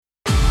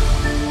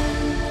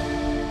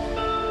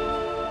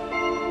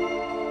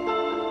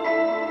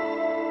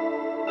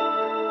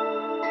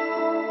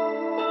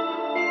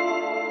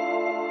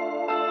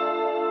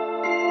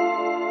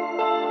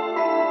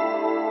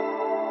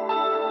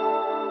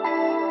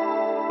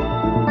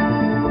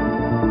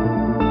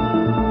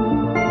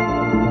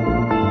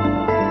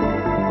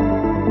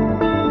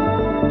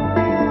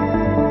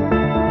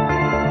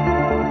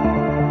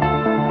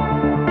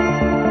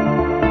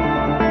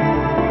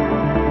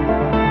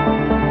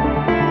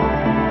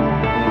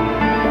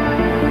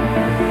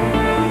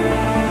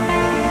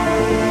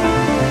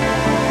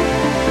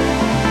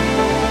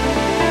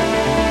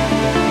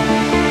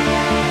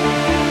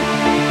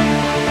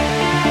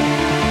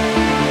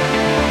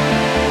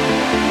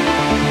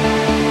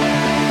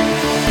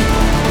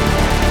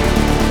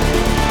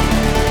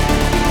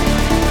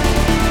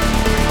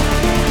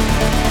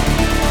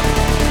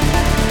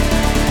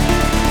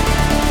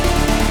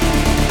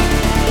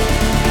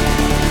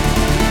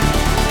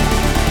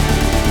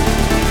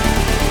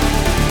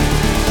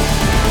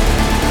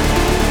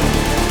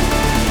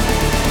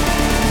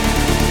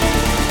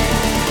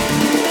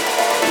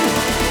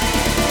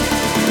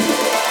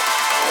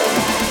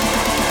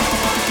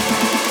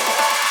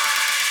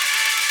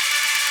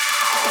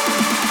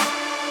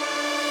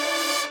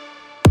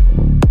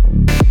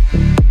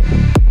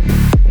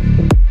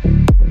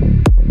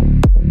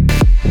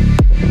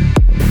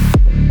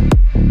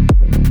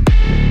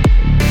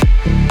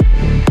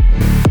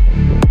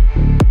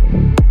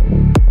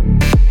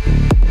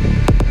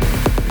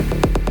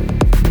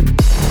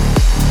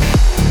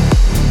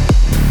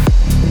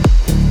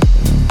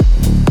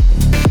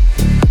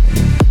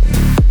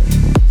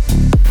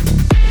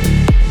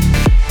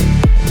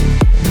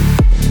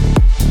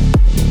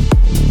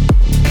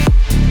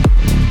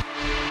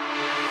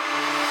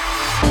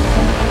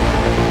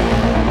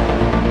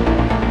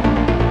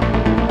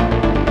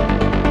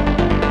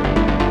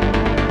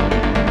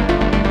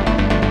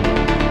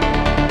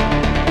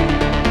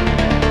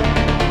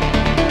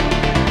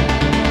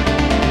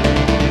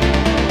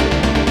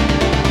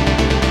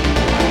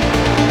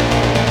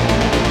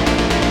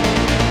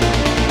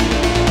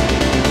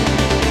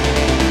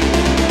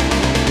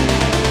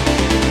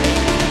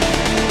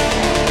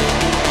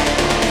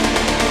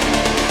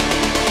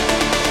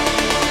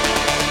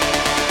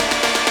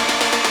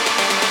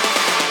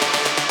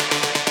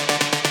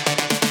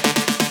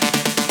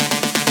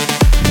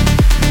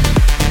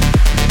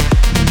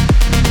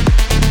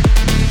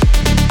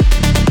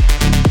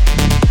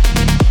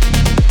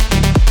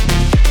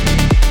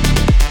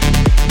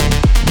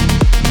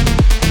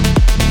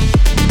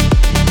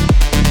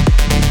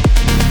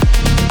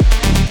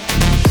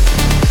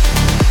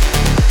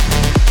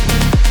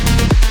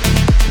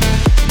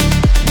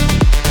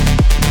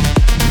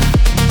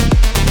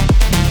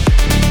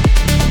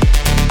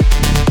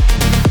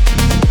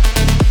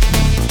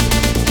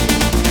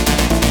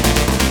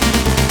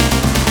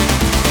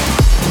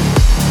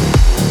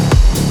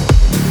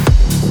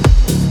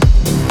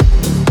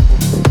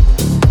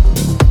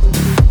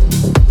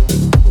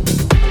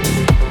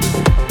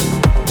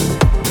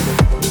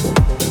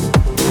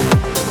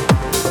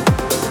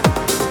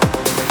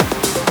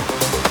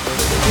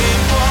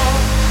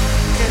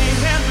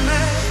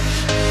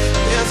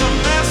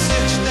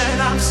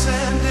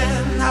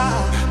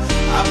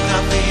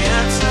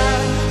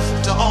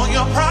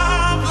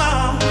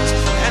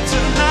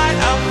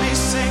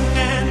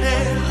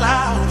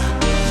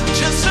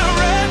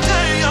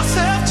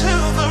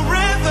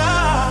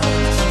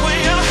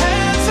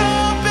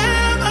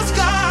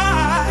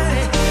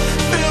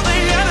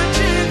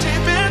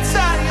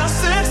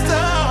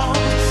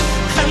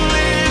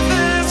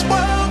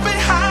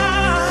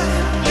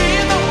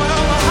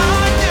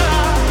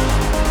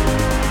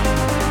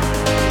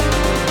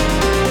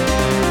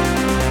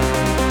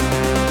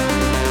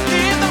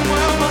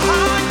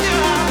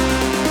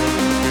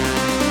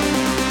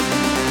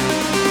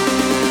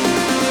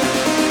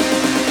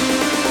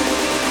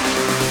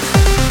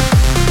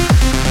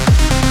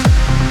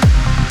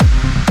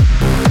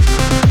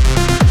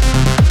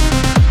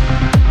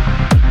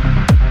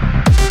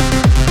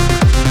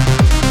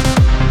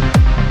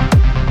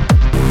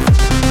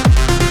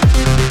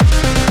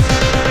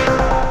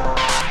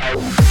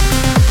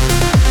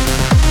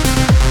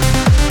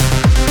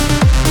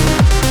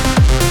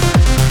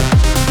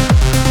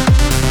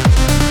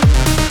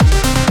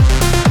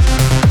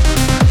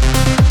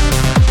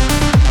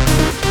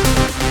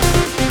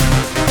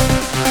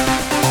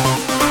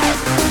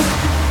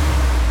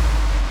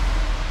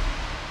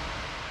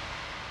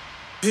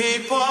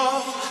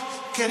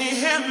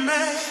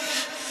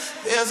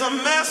There's a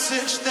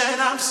message that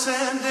I'm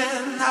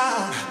sending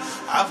out.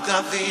 I've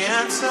got the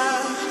answer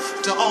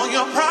to all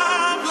your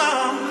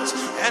problems,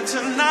 and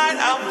tonight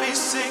I'll be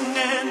singing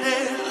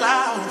it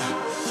loud.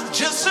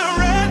 Just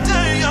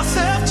surrender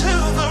yourself to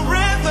the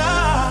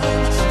rhythm.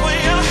 Put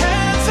your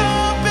hands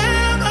up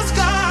in the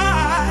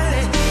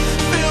sky.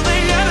 Feel the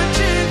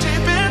energy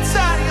deep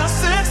inside your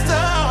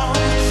system,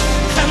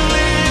 and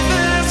leave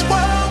this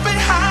world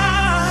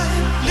behind.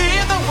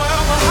 Leave the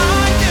world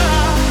behind you.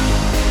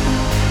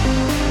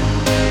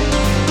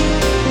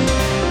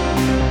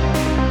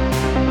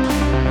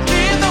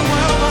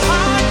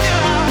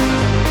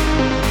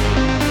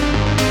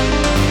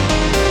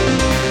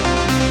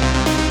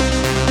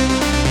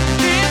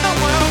 The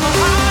world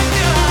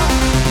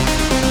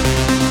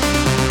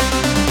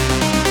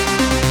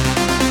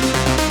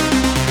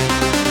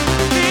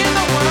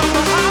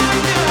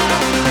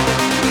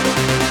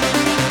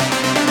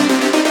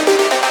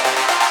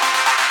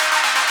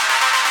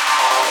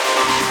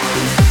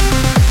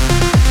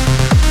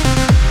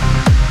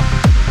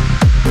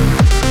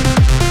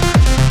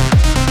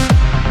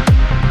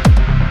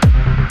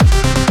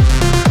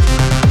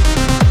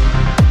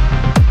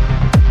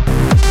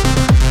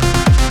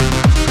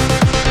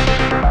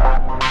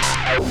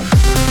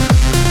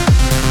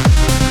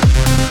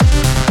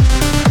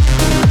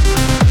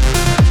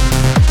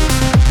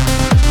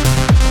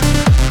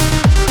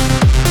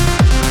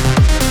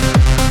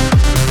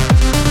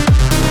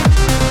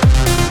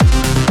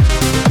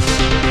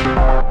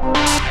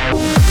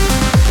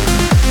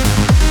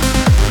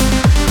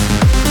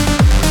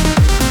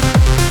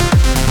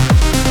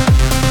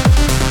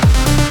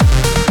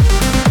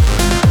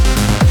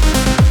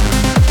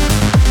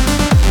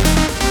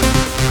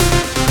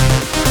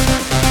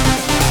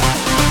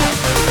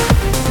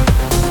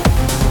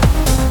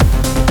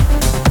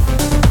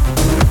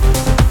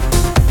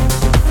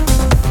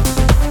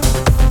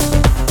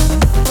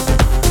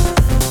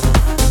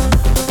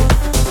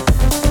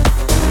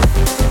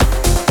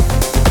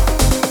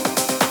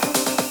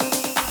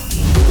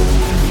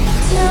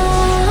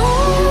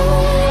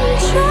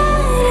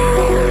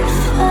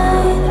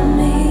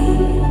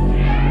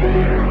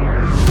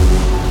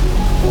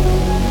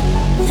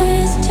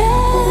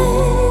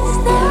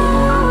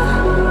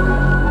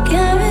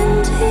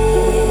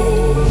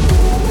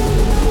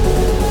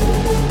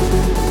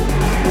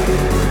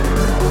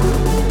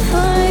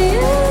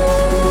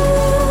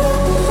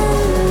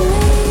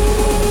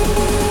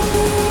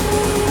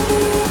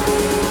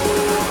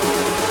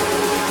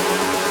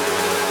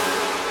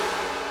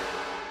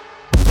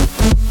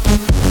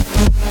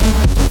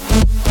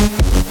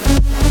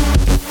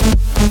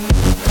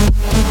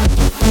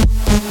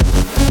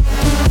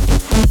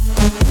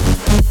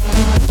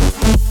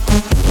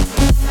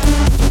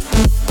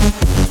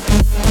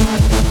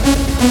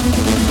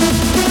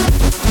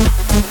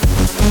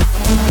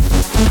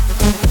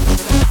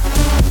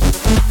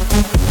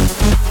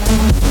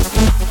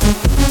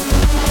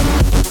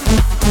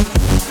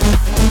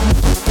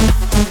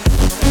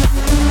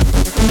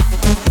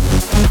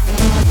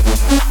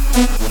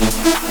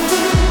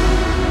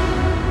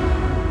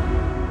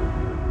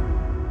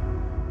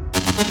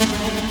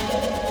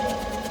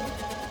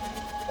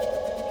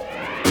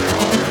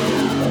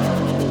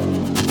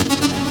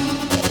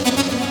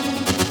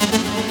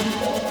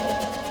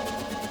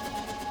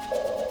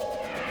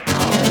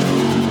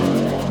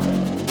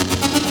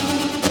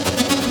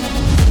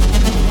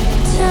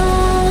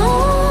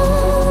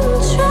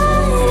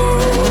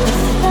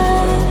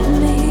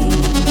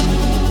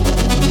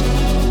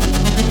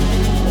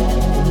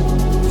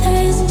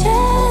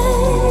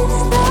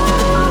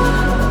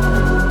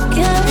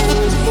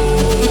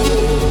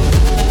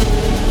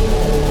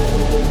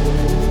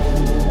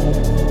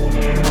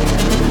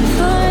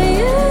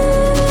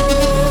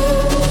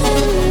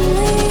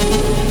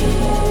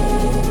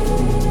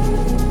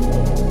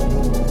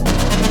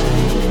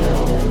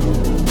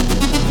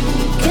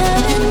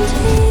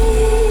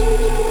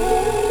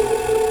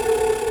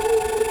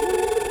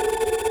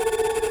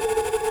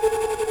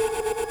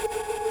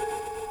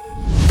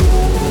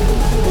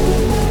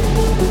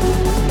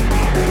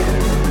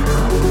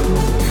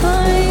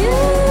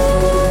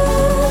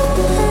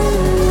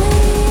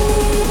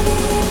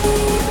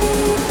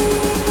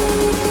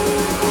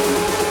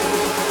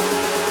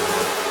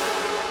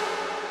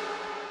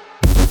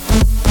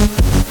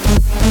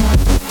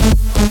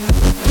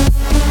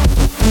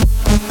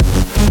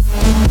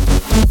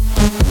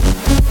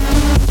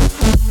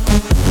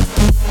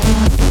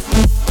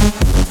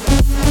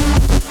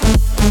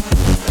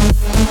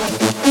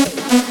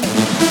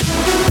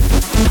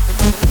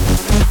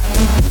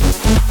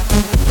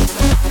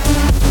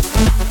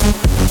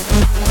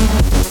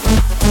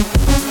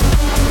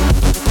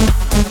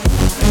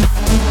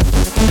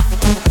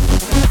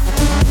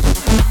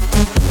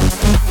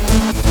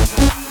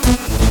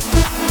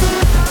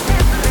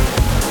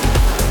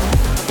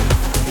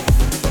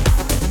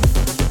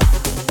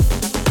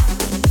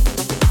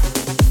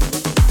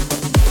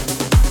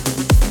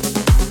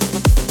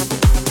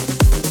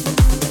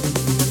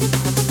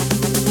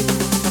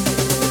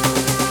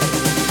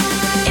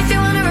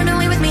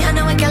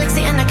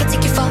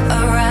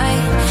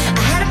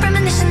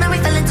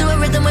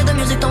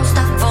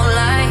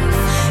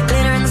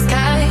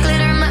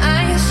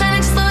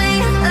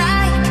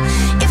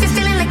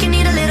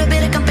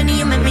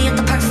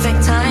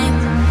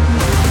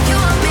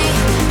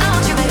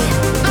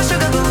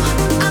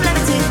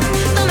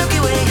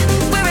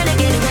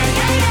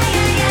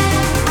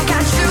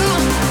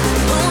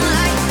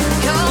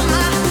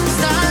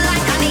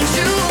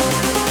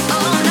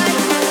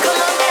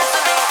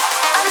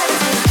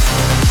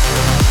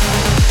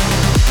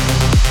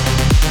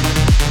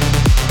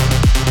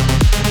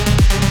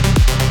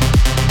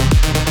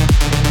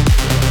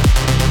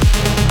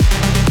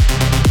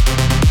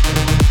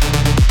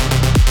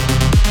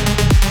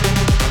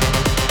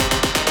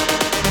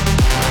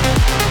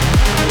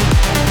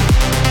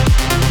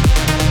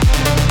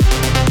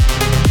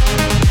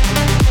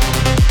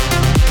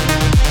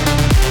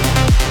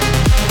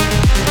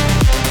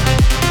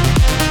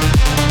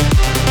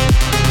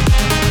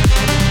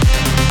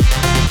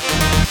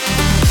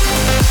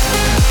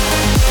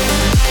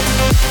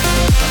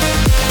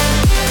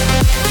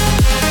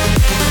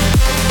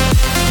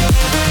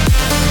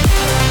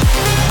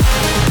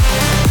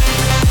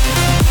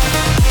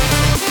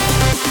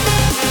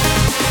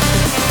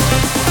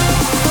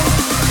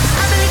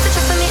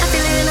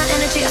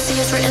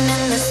written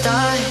in the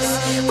stars.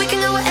 We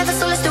can go wherever,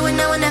 so let's do it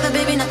now or never,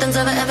 baby. Nothing's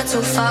ever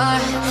too far.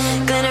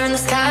 Glitter in the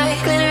sky,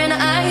 glitter in the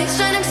eyes,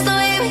 shining just the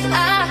way we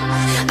are.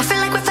 I feel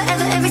like we're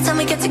forever every time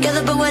we get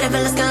together, but whatever,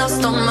 let's get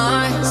lost on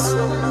Mars.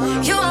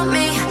 You want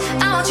me,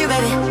 I want you,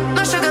 baby.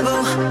 My sugar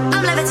boo,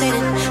 I'm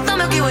levitating. The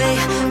Milky Way,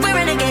 we're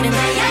renegading.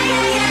 Yeah, yeah,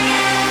 yeah, yeah,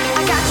 yeah.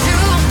 I got you,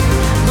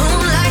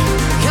 moonlight,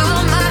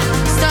 you're my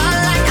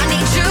starlight. I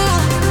need you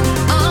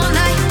all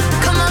night.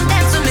 Come on,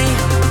 dance with me.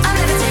 I'm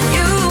levitating.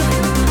 You,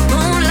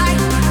 moonlight,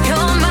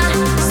 you're my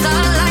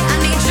starlight. I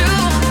need you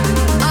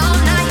all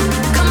night.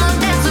 Come on,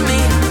 dance with me.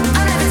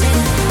 I'm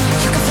levitating.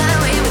 You can fly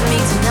away with me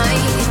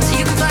tonight.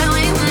 You can fly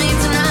away with me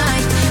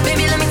tonight.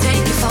 Baby, let me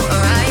take you for a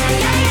ride. Yeah,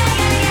 yeah, yeah,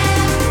 yeah, yeah.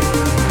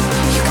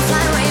 You can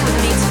fly away with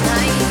me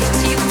tonight.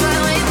 You can fly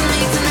away with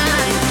me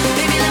tonight.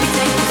 Baby, let me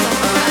take you for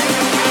a ride.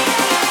 Yeah,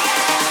 yeah,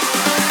 yeah,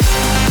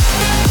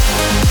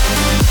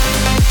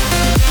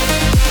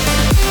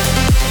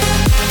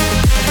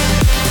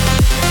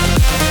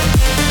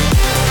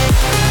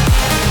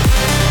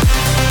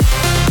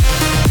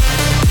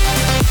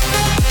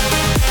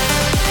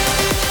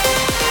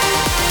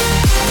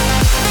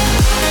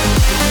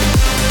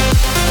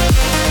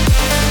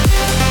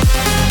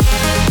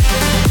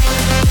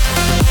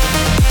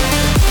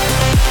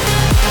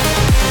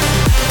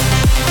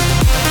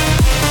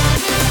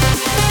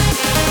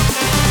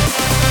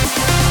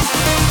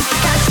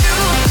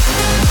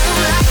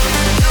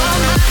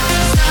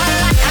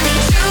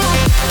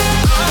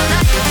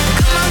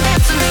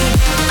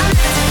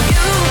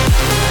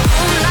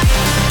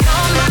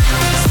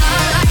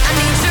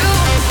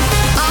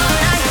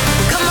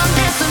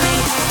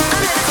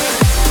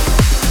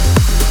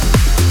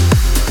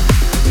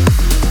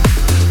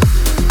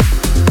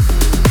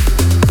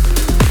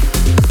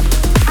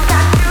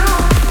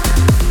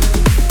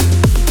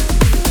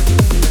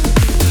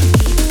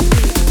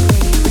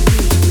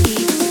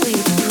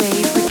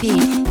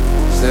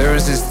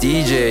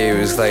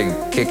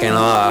 like kicking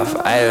off.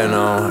 I don't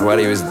know what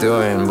he was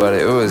doing, but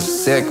it was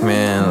sick,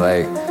 man.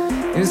 Like,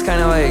 he was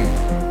kind of like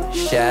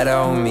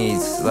Shadow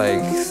meets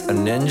like a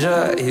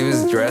ninja. He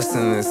was dressed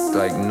in this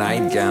like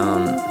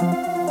nightgown.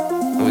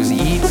 It was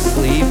eat,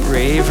 sleep,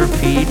 rave,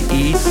 repeat,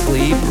 eat,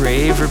 sleep,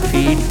 rave,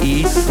 repeat,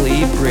 eat,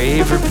 sleep,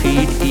 rave,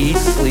 repeat, eat,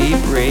 sleep,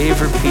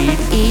 rave, repeat,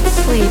 eat,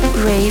 sleep,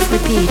 rave,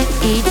 repeat,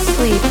 eat,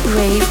 sleep,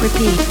 rave,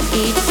 repeat,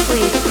 eat,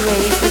 sleep,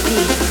 rave,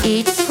 repeat,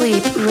 eat,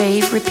 sleep,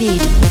 rave,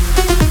 repeat.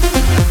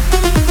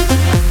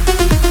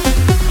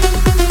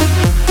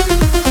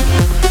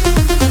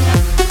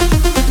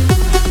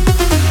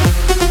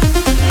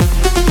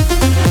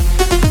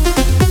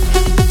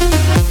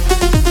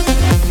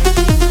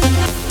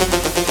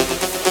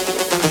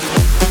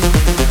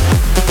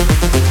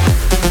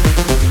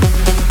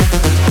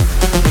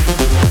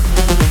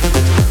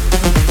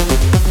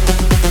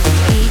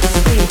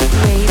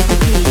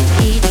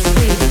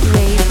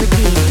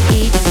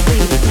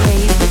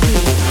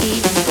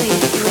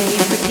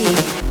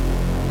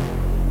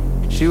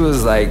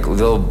 Like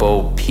little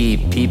Bo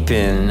Peep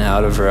peeping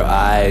out of her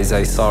eyes.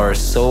 I saw her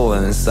soul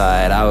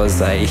inside. I was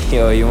like,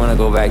 yo, you wanna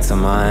go back to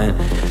mine?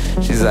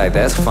 She's like,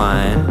 that's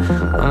fine.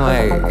 I'm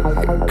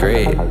like,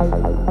 great.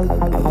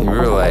 We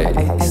were like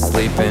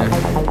sleeping,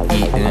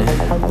 eating,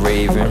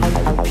 raving,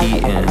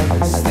 repeating,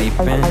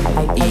 sleeping,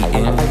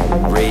 eating,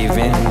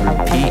 raving,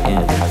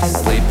 repeating,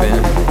 sleeping,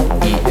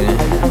 eating,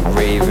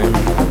 raving,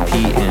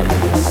 repeating,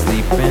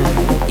 sleeping,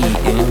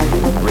 eating,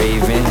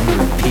 raving,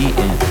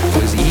 repeating.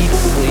 It was eat,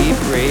 sleep,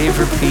 rave,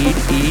 repeat,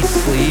 eat,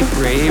 sleep,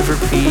 rave,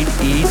 repeat,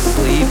 eat,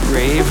 sleep,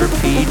 rave,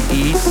 repeat,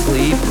 eat,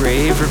 sleep,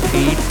 rave,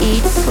 repeat,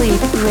 eat,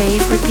 sleep,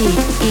 rave, repeat,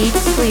 eat,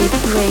 sleep,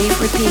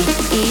 rave, repeat,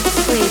 eat,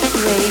 sleep,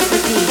 rave,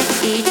 repeat,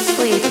 eat,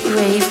 sleep,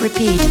 rave,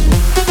 repeat.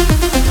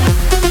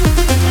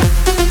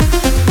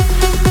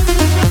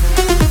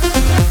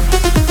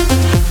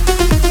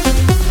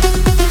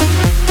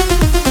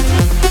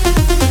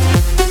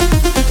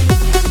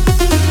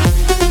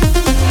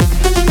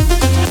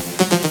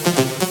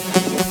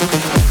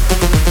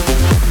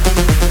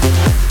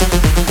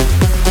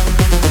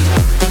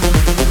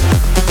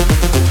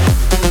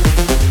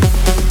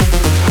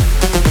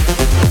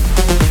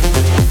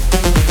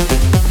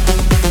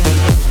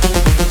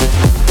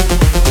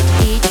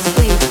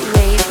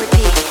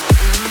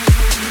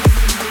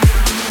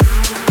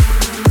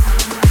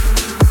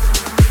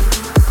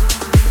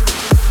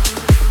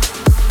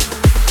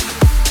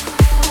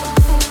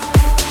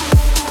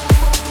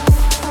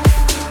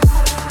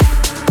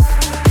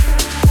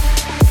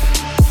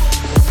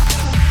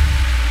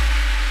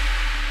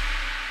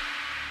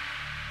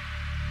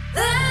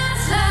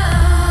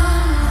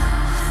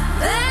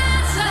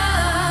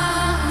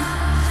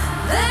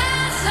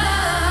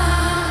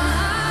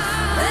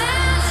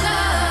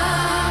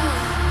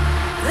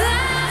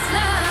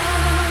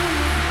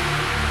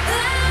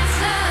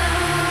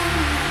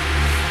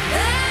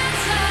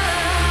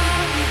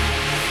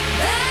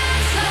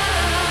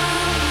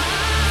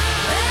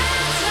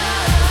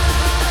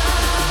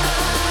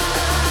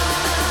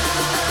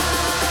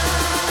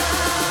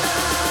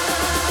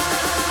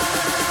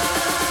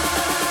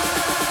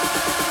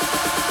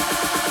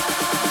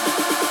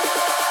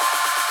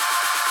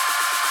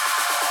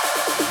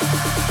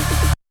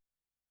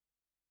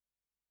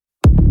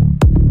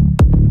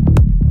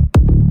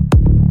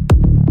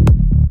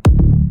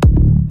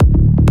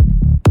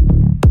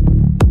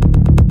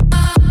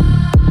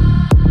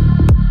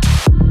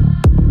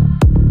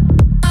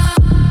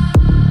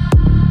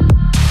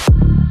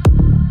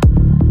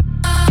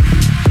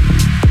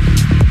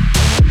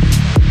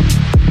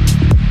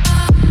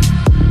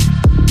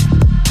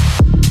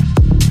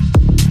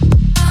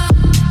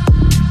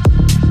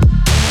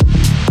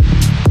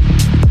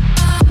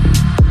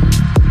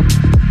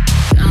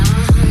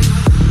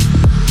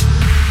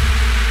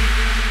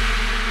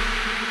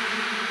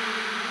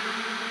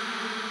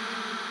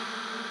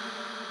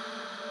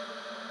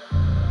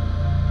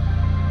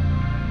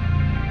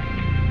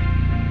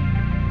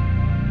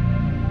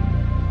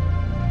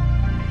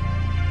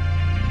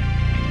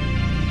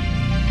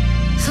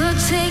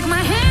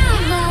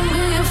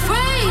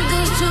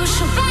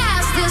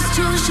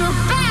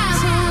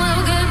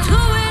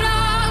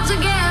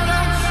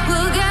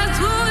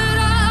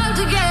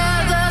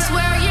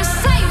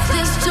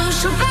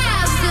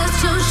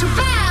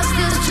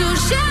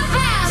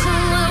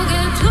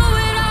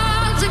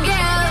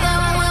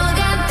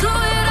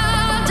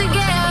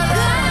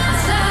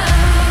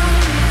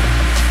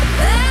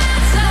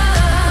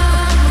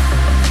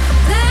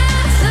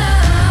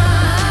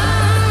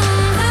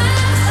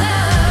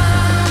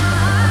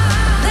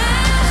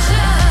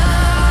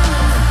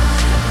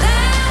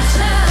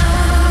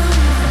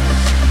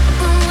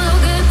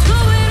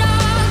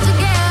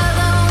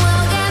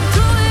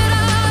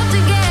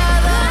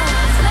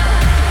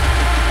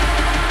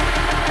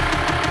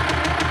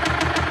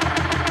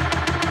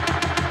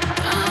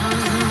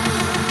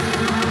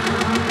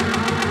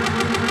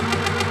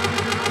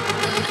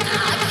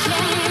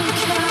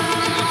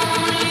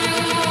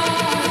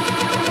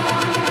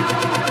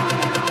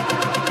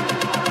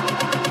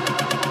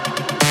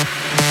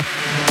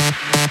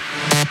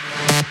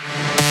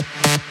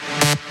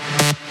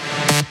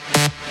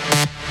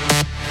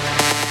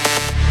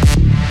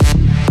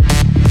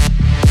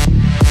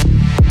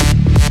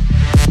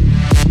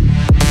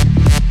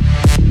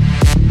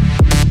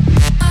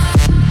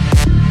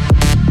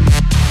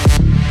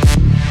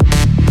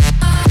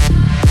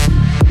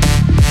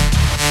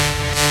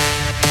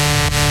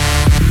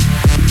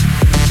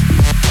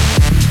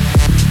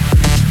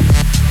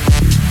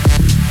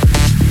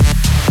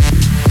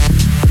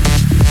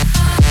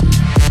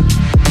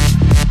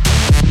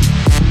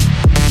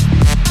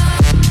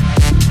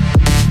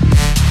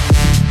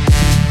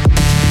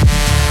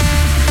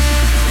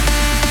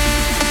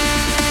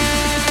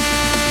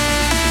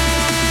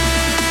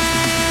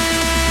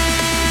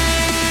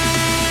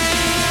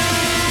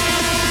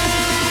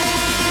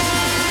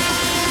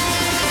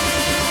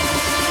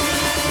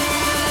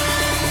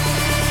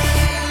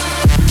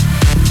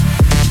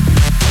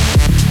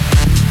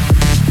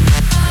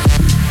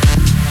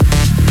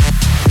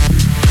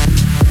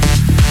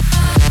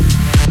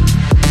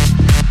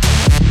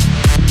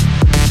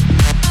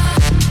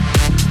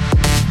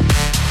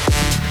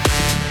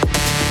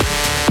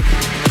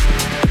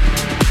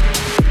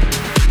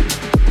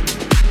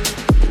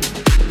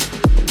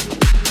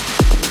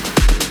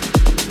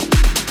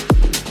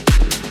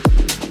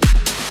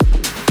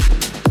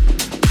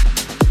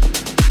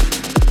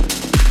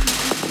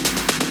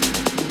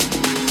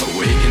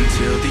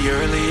 the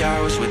early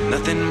hours with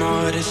nothing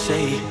more to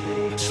say.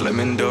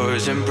 Slamming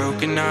doors and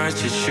broken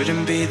hearts, it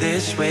shouldn't be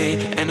this way.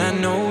 And I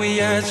know we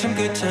had some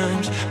good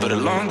times, but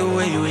along the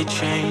way we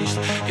changed.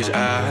 Cause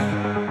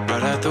I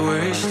brought out the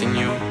worst in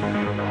you,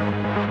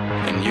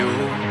 and you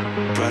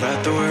brought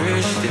out the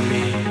worst in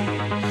me.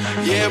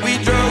 Yeah, we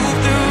drove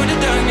through the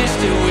darkness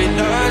till we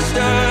lost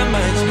our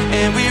minds,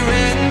 and we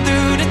ran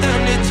through the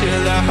thunder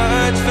till our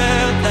hearts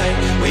felt like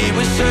we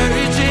were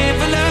searching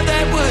for love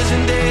that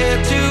wasn't there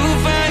to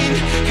find.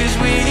 Cause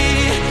we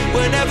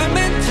were never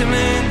meant to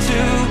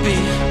be.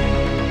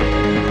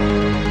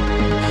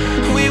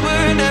 We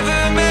were never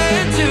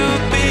meant to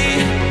be.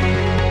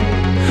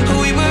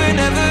 We were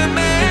never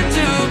meant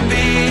to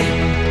be.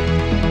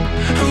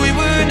 We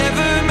were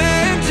never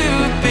meant to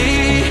be.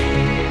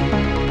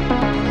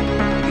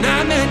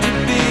 Not meant to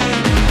be.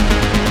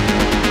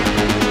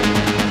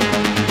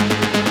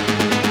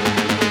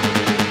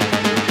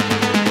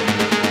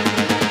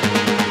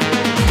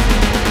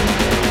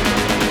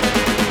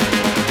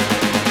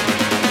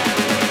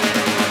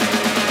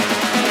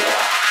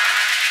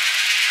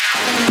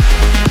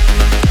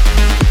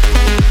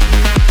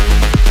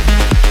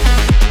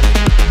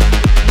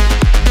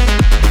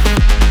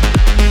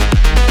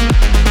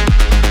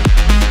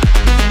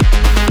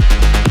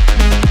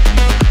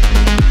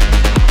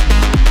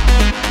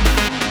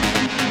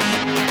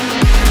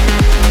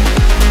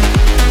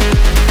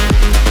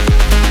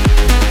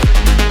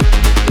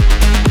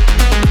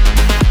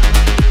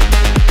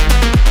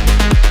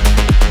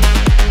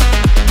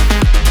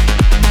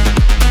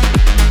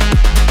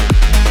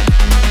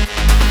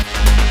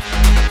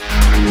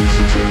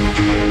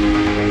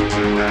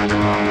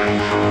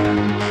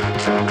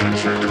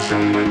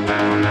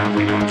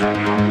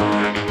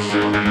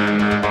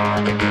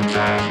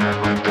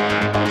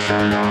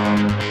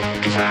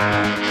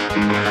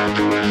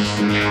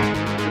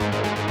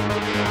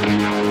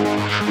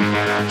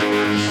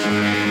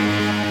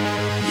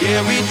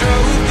 Yeah, we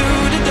drove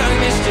through the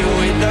darkness till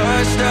we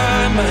lost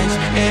our minds,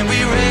 and we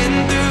ran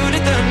through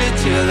the thunder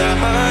till our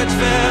hearts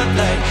felt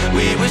like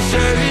we were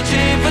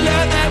searching for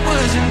love that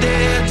wasn't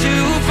there to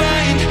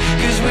find.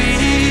 Cause we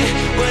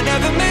were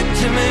never meant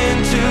to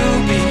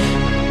be.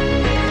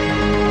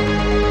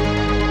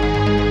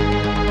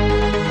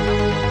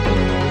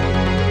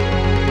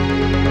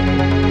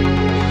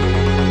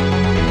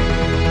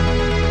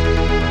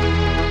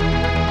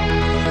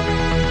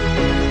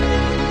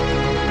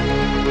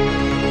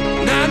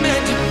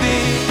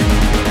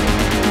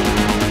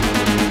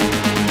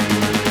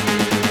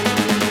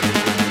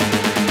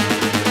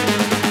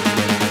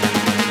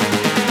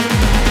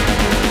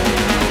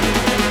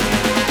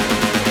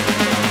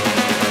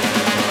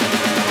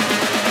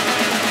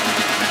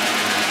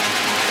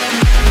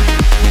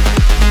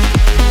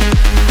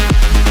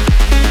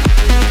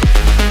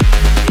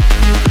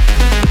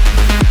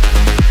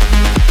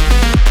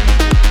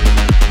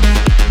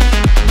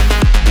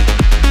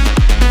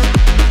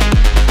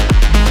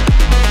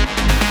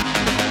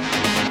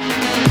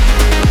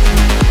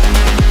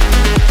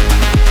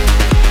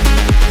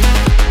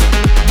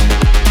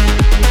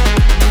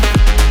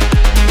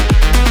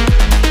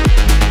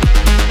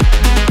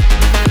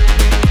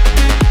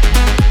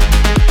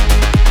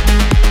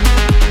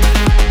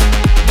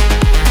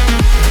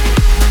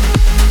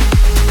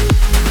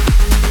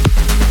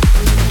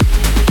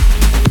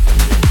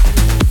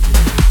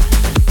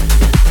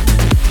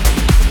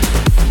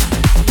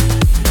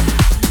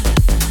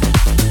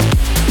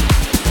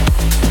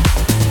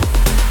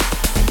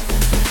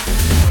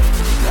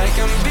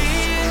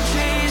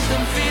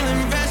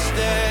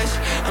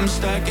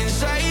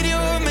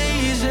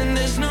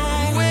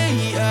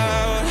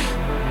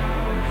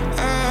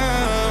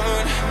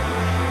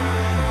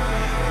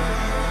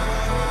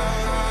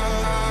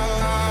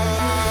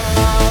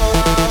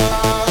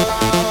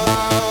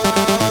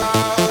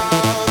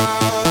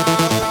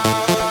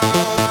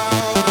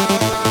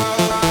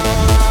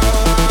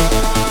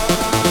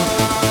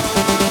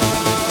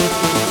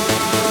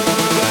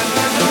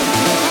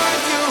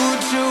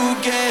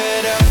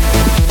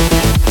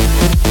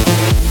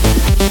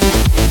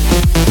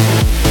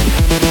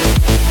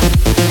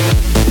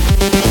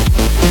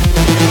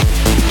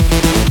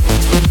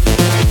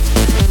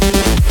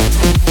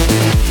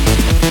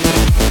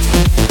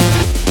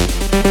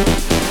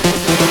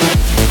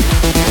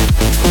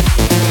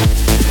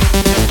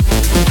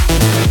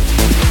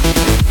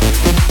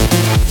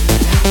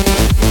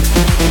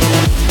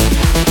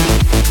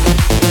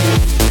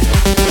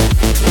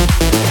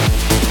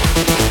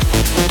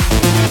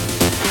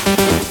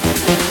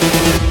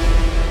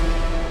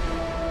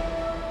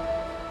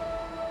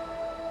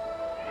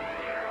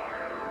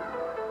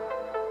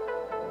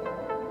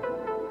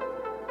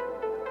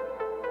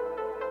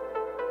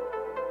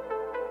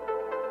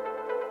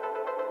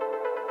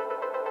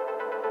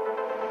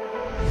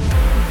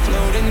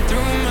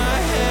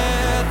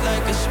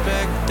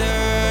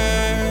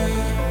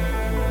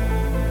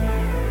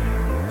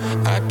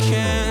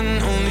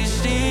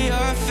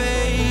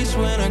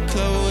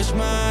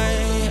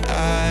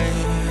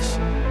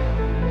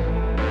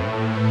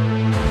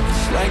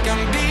 Like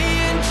I'm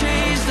being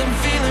chased, I'm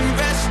feeling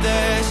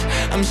restless.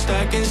 I'm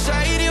stuck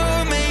inside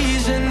your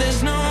maze and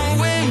there's no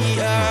way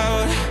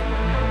out,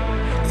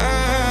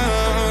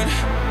 out.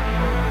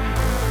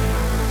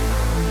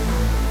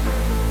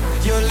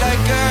 You're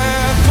like a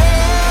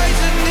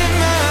poison in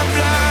my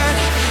blood.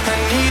 I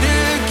need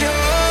a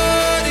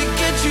cure to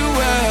get you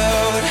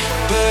out,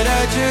 but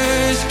I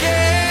just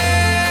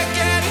can't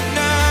get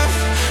enough.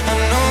 I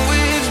know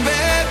it's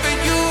bad, but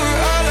you were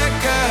all I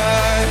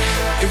got.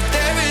 If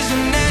there is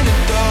an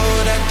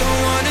antidote I don't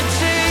wanna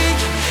take,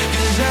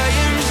 'cause I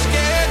am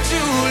scared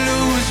to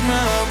lose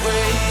my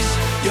ways.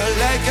 You're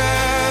like a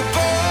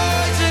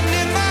poison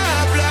in my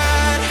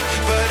blood,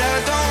 but I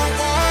don't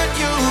want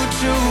you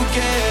to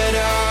get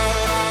out.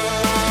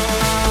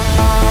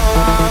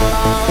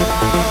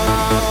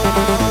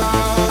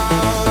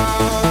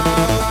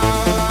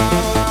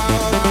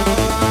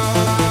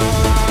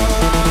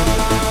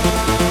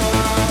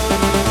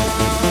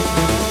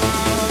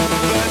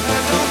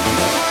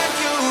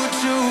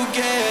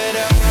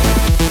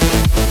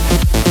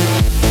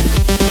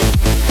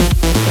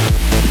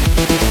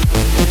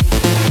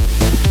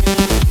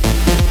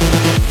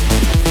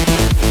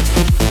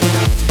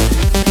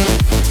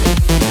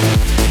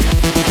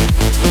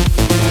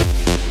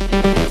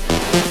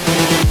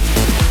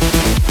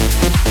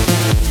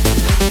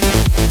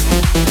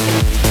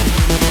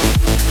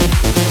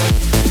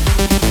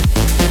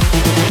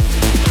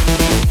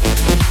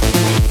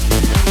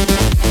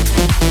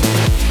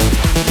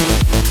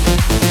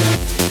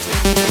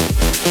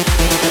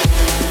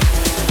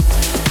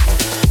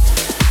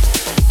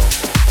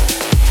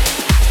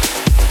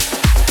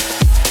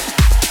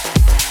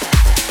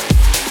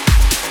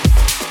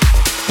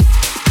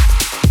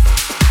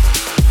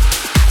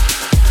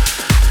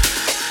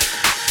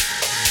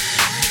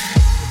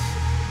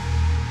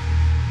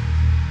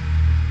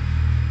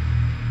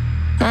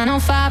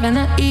 In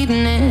the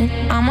evening,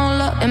 I'm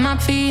all up in my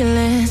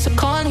feelings, so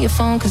calling your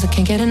phone 'cause I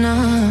can't get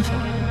enough.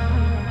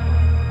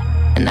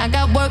 And I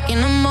got work in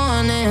the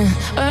morning,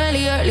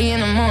 early in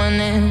the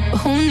morning, but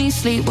who needs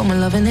sleep when we're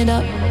loving it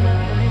up?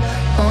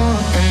 Oh,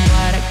 and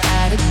what I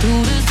gotta do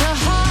is the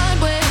hard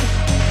way.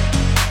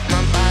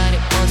 My body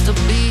wants to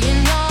be in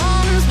your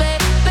arms,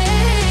 baby,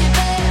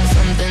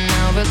 something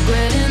I'm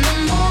regretting.